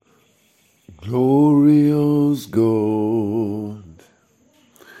Glorious God,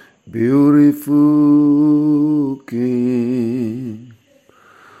 beautiful King,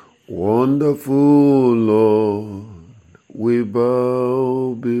 wonderful Lord, we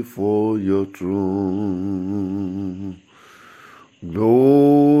bow before your throne.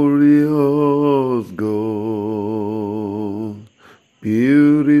 Glorious God,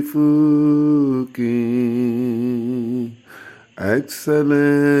 beautiful King,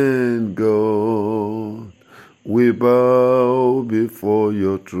 excellent God, we bow before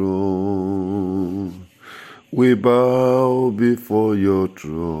your throne. We bow before your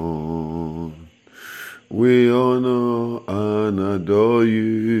throne. We honor and adore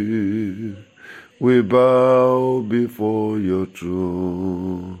you. We bow before your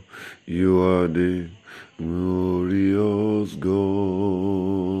throne. You are the glorious God.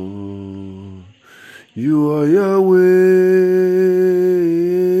 You are Yahweh.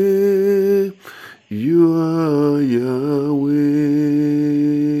 You are Yahweh.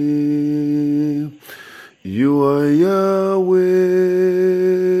 You are Yahweh.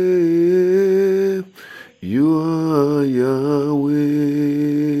 You are Yahweh.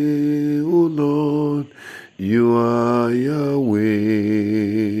 Oh Lord, you are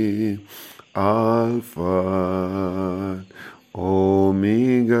Yahweh. Alpha,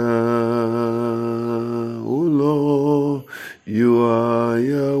 Omega. Oh Lord, you are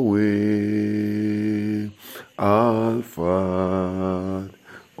Yahweh. Alpha,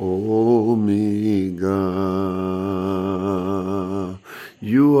 Omega.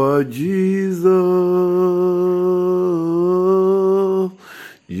 You are Jesus.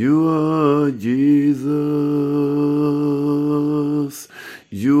 You are Jesus.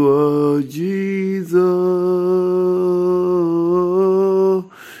 You are Jesus.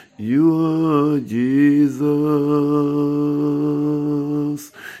 You are Jesus.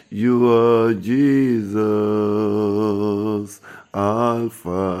 You are Jesus.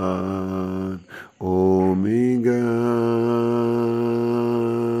 Alpha, Omega.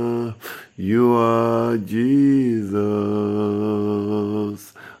 You are Jesus.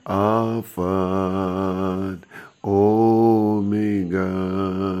 Alpha, Omega.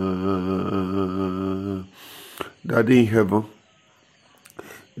 Daddy in heaven,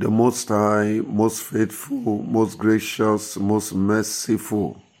 the Most High, most faithful, most gracious, most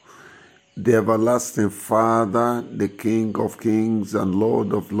merciful, the everlasting Father, the King of kings and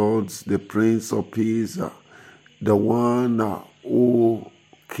Lord of lords, the Prince of peace, the one who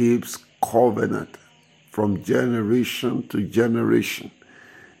keeps covenant from generation to generation,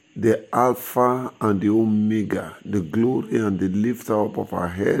 the Alpha and the Omega, the glory and the lifter up of our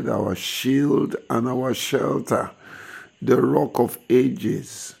head, our shield and our shelter, the Rock of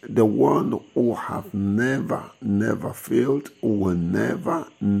Ages, the one who have never failed, who will never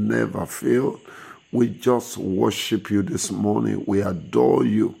fail. We just worship you this morning. We adore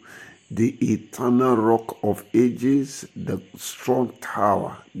you, the eternal Rock of Ages, the strong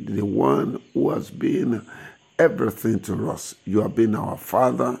tower, the one who has been everything to us. You have been our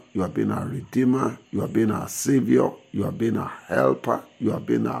Father, you have been our Redeemer, you have been our Savior, you have been our helper, you have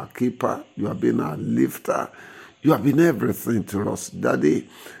been our keeper, you have been our lifter. You have been everything to us. Daddy,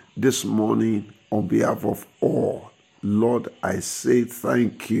 this morning, on behalf of all, Lord, I say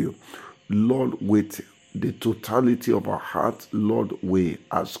thank you. Lord, with the totality of our heart, Lord, we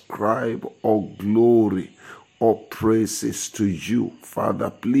ascribe all glory, all praises to you.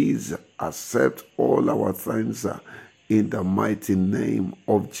 Father, please accept all our thanks in the mighty name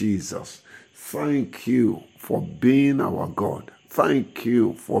of Jesus. Thank you for being our God. Thank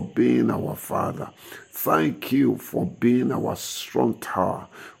you for being our Father. Thank you for being our strong tower.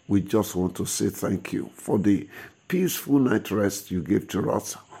 We just want to say thank you for the peaceful night rest you gave to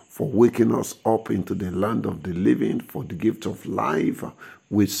us, for waking us up into the land of the living, for the gift of life.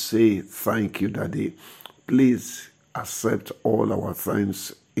 We say thank you, Daddy. Please accept all our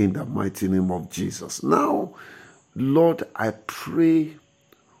thanks in the mighty name of Jesus. Now, Lord, I pray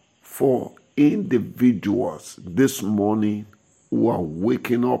for individuals this morning who are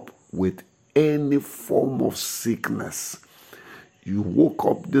waking up with any form of sickness. You woke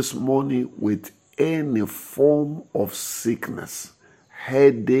up this morning with any form of sickness,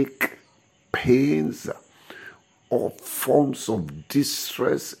 headache, pains, or forms of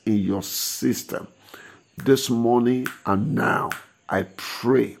distress in your system. This morning and now, I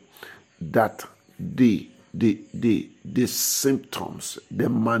pray that the symptoms, the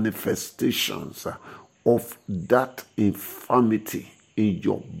manifestations of that infirmity in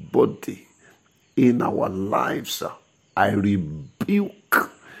your body, in our lives, I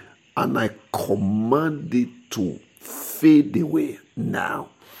rebuke and I command it to fade away now.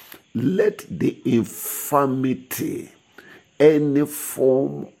 let the infirmity, any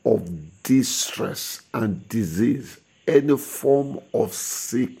form of distress and disease, any form of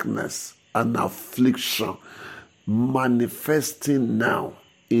sickness and affliction manifesting now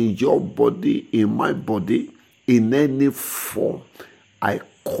in your body, in my body, in any form, I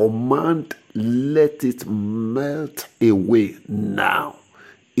command, let it melt away now.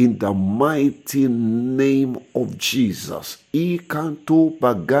 In the mighty name of Jesus. Ikanto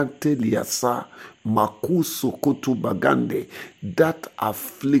bagante liasa makuso kutu bagande. That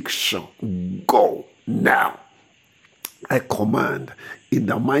affliction, go now. I command in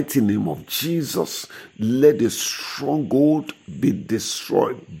the mighty name of Jesus, let the stronghold be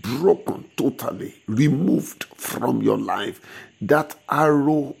destroyed, broken totally, removed from your life. That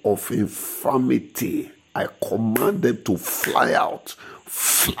arrow of infirmity, I command them to fly out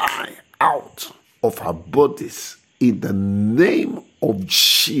of our bodies in the name of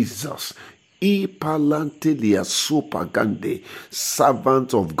Jesus.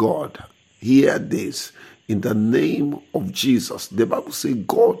 Servant of God, hear this. In the name of Jesus, the Bible says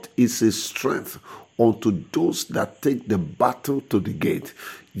God is a strength unto those that take the battle to the gate.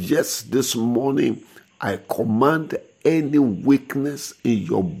 Yes, this morning I command any weakness in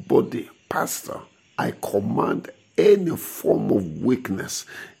your body, Pastor. I command any form of weakness,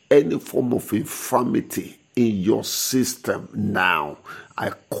 any form of infirmity in your system now.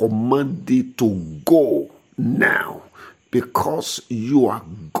 I command it to go now. Because you are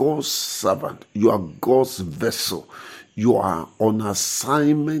God's servant, you are God's vessel, you are on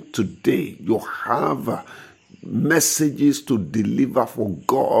assignment today. You have messages to deliver for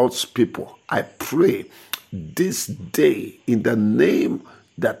God's people. I pray this day in the name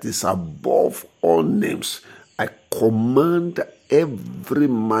that is above all names, I command every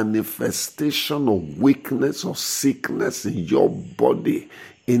manifestation of weakness or sickness in your body,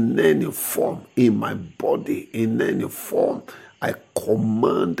 in any form, in my body, in any form, I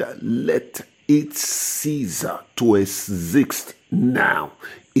command, let it cease to exist now.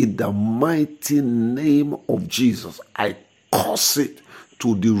 In the mighty name of Jesus, I curse it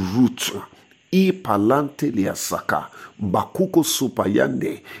to the root. Ipalante liasaka, bakuko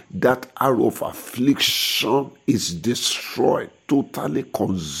supayande, that arrow of affliction is destroyed, totally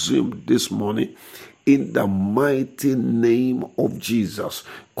consumed this morning. In the mighty name of Jesus,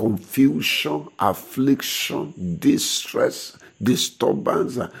 confusion, affliction, distress,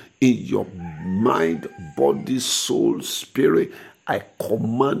 disturbance in your mind, body, soul, spirit, I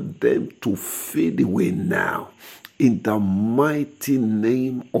command them to fade away now. In the mighty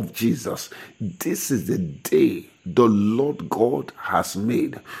name of Jesus, this is the day the Lord God has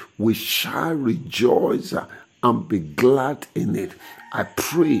made. We shall rejoice and be glad in it. I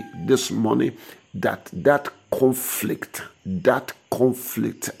pray this morning that conflict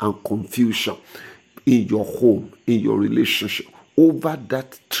and confusion in your home, in your relationship, over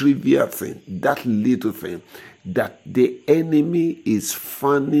that trivial thing, that little thing, that the enemy is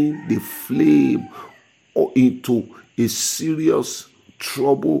fanning the flame or into a serious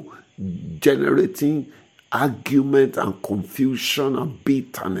trouble, generating argument and confusion and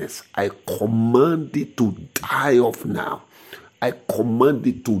bitterness. I command it to die off now. I command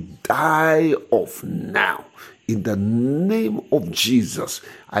it to die off now. In the name of Jesus,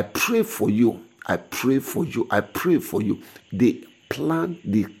 I pray for you. I pray for you. I pray for you. The plan,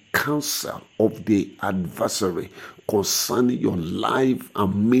 the counsel of the adversary concerning your life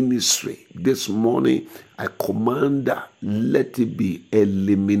and ministry this morning, I command that let it be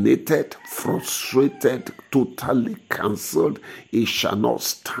eliminated, frustrated, totally cancelled. It shall not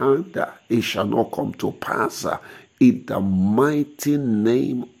stand. It shall not come to pass. In the mighty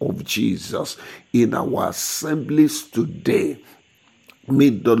name of Jesus, in our assemblies today, may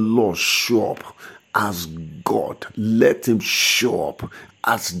the Lord show up as God. Let him show up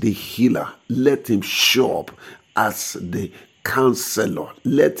as the healer. Let him show up as the counselor.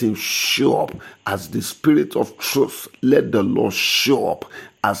 Let him show up as the Spirit of truth. Let the Lord show up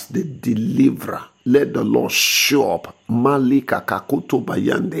as the deliverer. Let the Lord show up, Malika Kakuto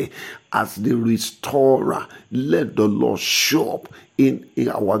Bayande, as the restorer. Let the Lord show up in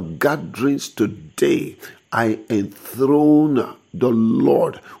our gatherings today. I enthrone the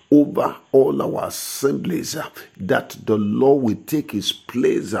Lord over all our assemblies, that the Lord will take his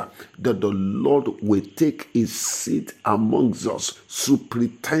place, that the Lord will take his seat amongst us,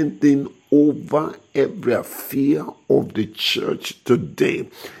 superintending over every affair of the church today.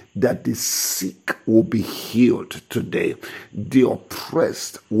 That the sick will be healed today. The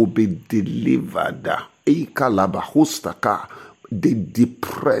oppressed will be delivered. The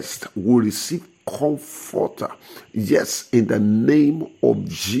depressed will receive comforter. Yes, in the name of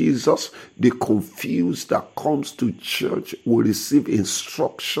Jesus, the confused that comes to church will receive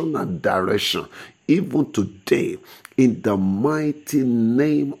instruction and direction. Even today, in the mighty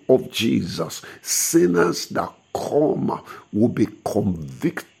name of Jesus, sinners that come will be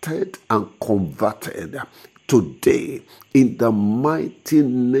convicted and converted. Today, in the mighty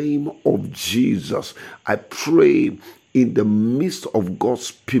name of Jesus, I pray in the midst of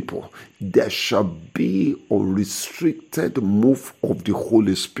God's people, there shall be a unrestricted move of the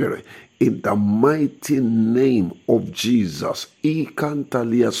Holy Spirit. In the mighty name of Jesus, I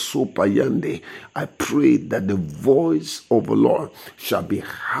pray that the voice of the Lord shall be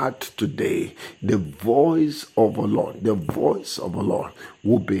heard today. The voice of the Lord, the voice of the Lord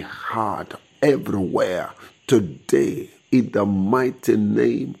will be heard everywhere today. In the mighty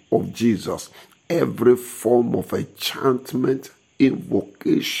name of Jesus, every form of enchantment,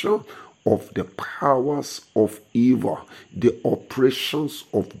 invocation of the powers of evil, the operations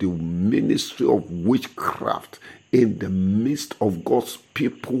of the ministry of witchcraft in the midst of God's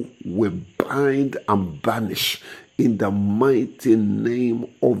people will bind and banish in the mighty name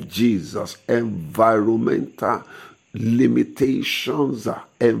of Jesus. Environmental limitations,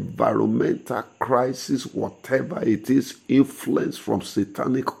 environmental crisis, whatever it is, influence from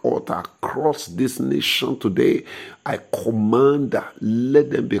satanic altar across this nation today, I command,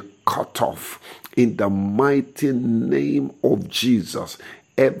 let them be cut off in the mighty name of Jesus.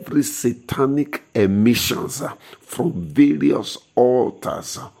 Every satanic emissions from various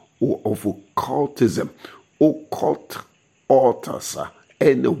altars of occultism, occult altars,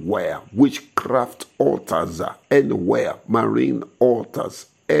 anywhere, witchcraft altars, anywhere, marine altars,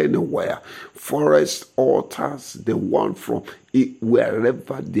 anywhere, forest altars, the one from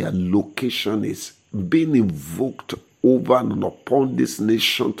wherever their location is, being invoked over and upon this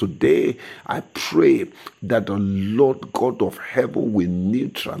nation today, I pray that the Lord God of heaven will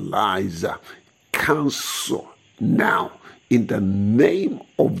neutralize, cancel now in the name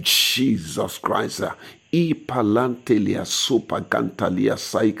of Jesus Christ. Ipalantelia sopa gantalia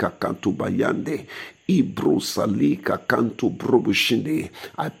saika kantubayande. Ibrosalika kantu brobushinde.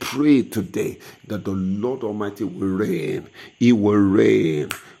 I pray today that the Lord Almighty will reign. He will reign.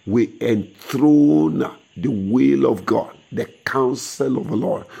 We enthrone the will of God, the counsel of the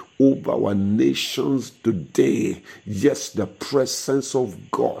Lord over our nations today. Yes, the presence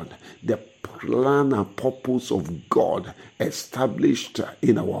of God, the plan and purpose of God established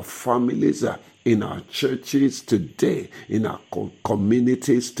in our families, in our churches today, in our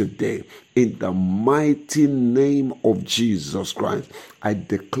communities today. In the mighty name of Jesus Christ, I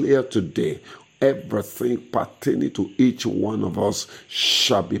declare today, everything pertaining to each one of us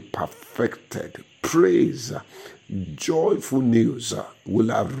shall be perfected. Praise, joyful news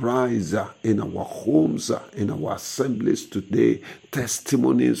will arise in our homes, in our assemblies today.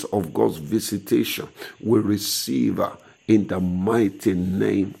 Testimonies of God's visitation will receive in the mighty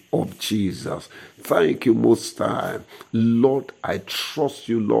name of Jesus. Thank you, Most High. Lord, I trust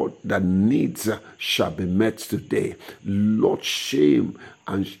you, Lord, that needs shall be met today. Lord, shame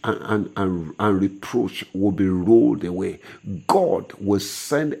and reproach will be rolled away. God will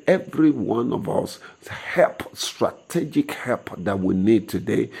send every one of us help, strategic help that we need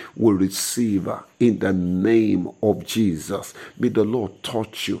today will receive in the name of Jesus. May the Lord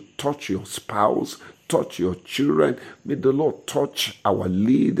touch you, touch your spouse, touch your children. May the Lord touch our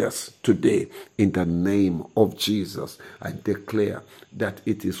leaders today in the name of Jesus. I declare that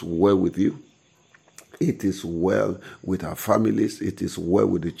it is well with you. It is well with our families. It is well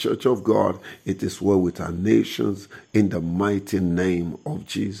with the church of God. It is well with our nations in the mighty name of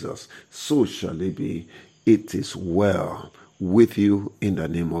Jesus. So shall it be. It is well with you in the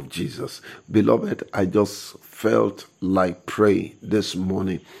name of Jesus. Beloved, I just felt like praying this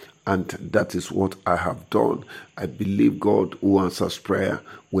morning, and that is what I have done. I believe God who answers prayer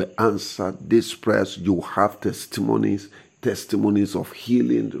will answer these prayers. You have testimonies of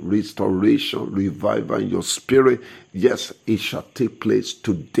healing, restoration, revival in your spirit. Yes, it shall take place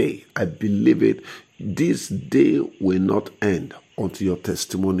today. I believe it. This day will not end until your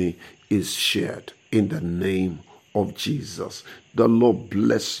testimony is shared in the name of Jesus. The Lord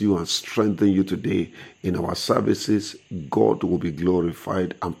bless you and strengthen you today in our services. God will be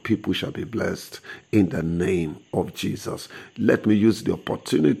glorified and people shall be blessed in the name of Jesus. Let me use the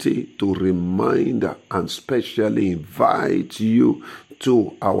opportunity to remind and specially invite you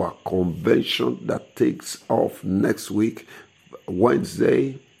to our convention that takes off next week,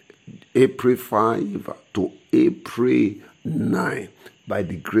 Wednesday, April 5 to April 9. by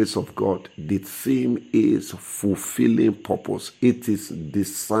the grace of God. The theme is fulfilling purpose. It is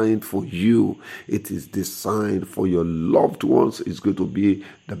designed for you. It is designed for your loved ones. It's going to be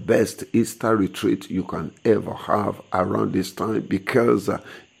the best Easter retreat you can ever have around this time, because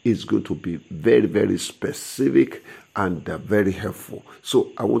it's going to be very, very specific and very helpful.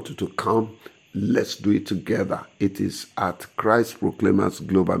 So I want you to come. Let's do it together. It is at Christ Proclaimers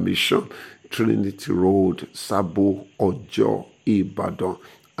Global Mission, Trinity Road Sabo, Ojoo, Ibadan.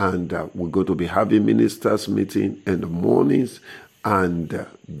 And we're going to be having ministers meeting in the mornings and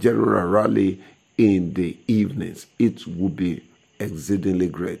general rally in the evenings. It will be exceedingly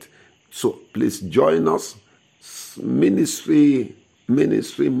great. So please join us. Ministers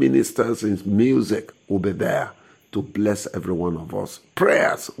in music will be there to bless every one of us.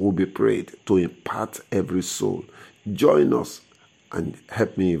 Prayers will be prayed to impart every soul. Join us and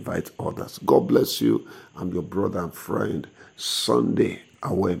help me invite others. God bless you. I'm your brother and friend, Sunday.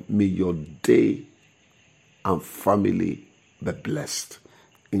 May your day and family be blessed.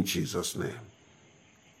 In Jesus' name.